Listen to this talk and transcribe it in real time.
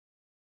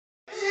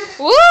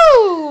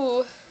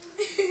Woo!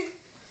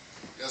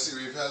 Yeah, see,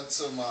 we've had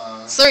some,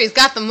 Suri's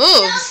got the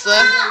moves.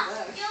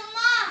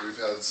 we've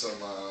had some,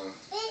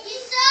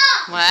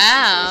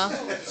 Wow.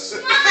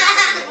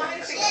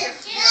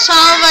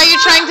 Shalva, are you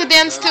trying to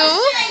dance too?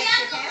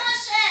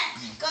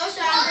 Go,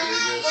 Shalva.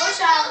 Go,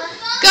 Shalva.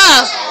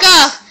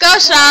 Go,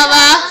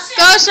 Shalva.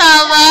 Go,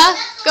 Shalva.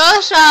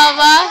 Go,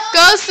 Shalva.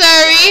 Go,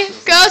 Suri.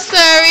 Go,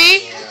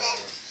 Suri.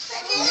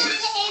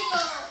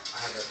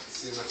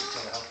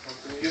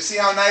 You see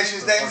how nice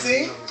she's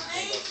dancing?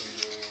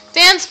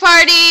 Dance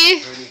party.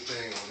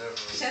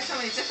 She has so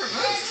many different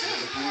moves too.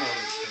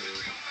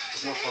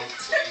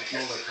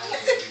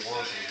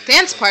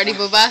 Dance party,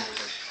 Booba.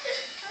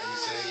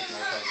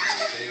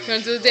 You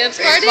want to do the dance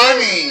party?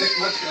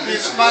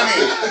 It's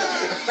funny.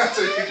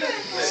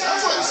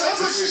 sounds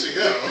like we should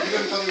go. You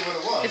didn't tell me what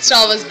it was. It's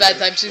Shalva's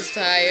bedtime. She's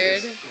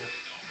tired.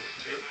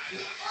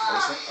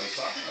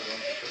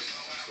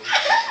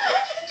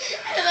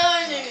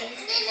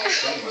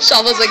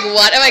 Shalva's like,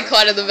 what am I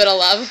caught in the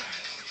middle of?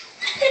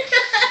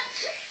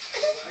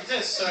 Like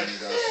this, sorry.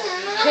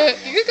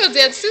 You could go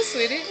dance too,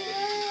 sweetie.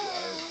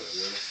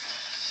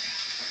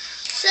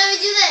 So we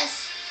do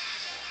this.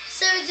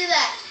 So we do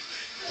that.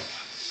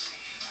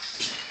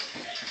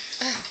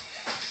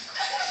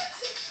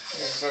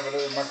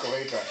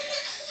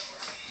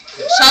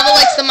 Shalva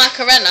likes the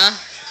Macarena.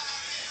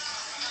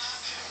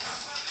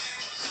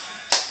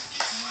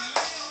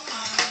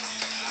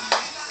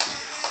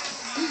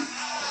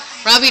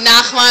 Rabbi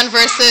Nachman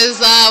versus,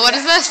 what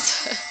is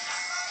this?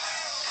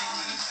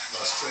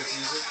 Last choice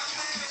music?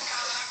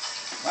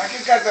 מה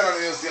קלקלת לנו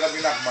יוסי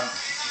רבי נחמן?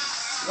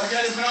 Look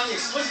at it, put on the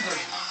explicit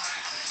version.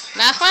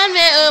 Nachman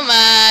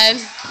Me'uman.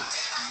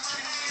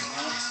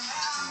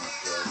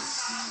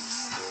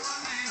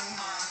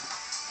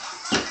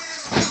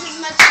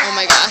 Oh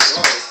my gosh.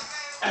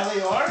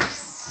 Elior.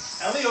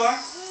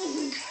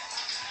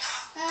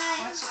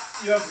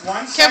 You have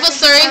 1 second Careful, to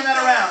Suri. turn that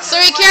around.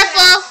 Suri,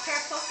 careful.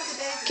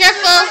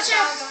 Careful.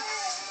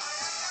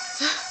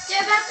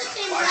 They're about the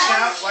same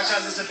Watch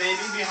out, there's a baby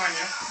behind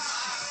you.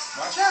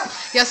 Watch out.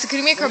 Yeah, so can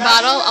you make her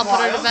bottle? I'll put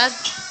her to bed.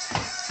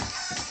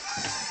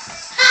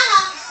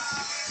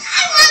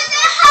 I want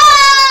the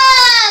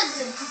hug!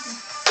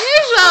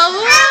 Here,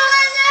 Shalva. I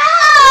want the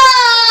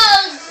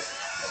hug!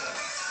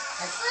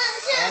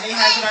 Annie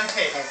has it on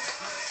tape. And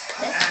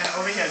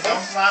over here,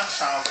 don't block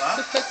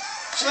Shalva.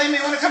 Shalem,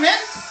 you want to come in?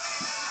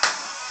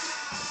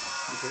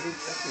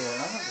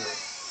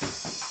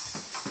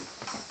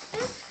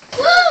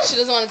 She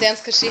doesn't want to dance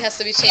because she has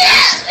to be changed.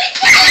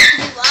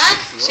 What?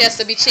 She has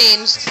to be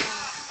changed.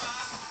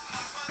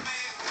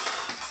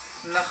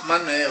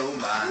 נחמן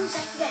מאומן.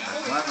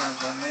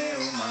 נחמן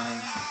מאומן.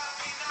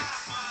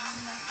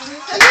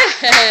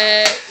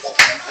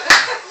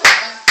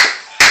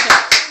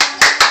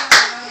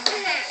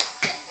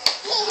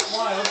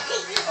 Wild.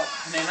 Oh,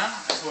 Nena, I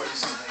taught you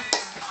something.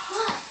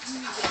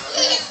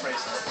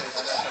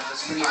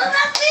 What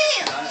about me?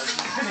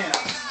 Nena.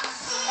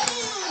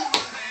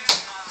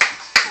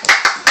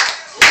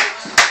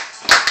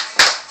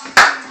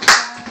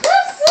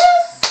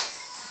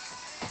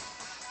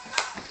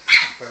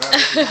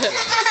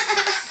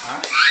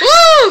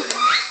 Woo!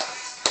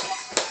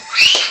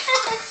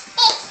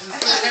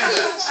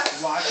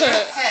 Watch your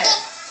head.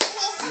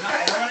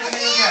 I don't want to get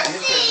your head.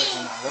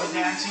 We're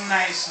dancing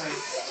nicely.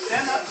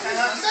 Stand up, stand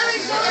up. Sorry,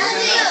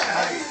 Stand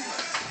up.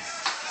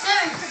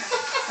 Sorry.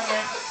 Come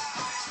here.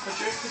 Put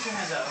your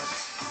hands out.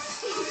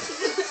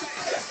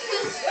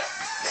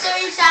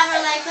 Sorry,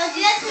 Shalva, like, don't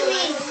do that to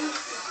me.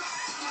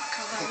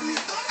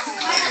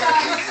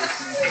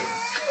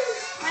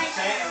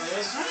 Okay,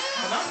 Elias.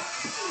 Hold on.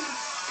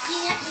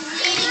 He's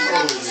eating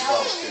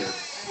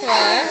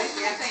What?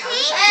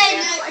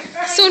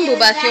 Soon,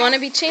 Booba, if you want to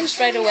be changed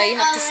right away, you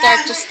have to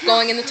start just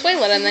going in the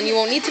toilet, and then you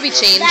won't need to be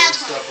changed.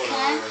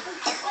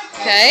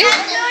 Okay?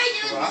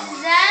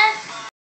 That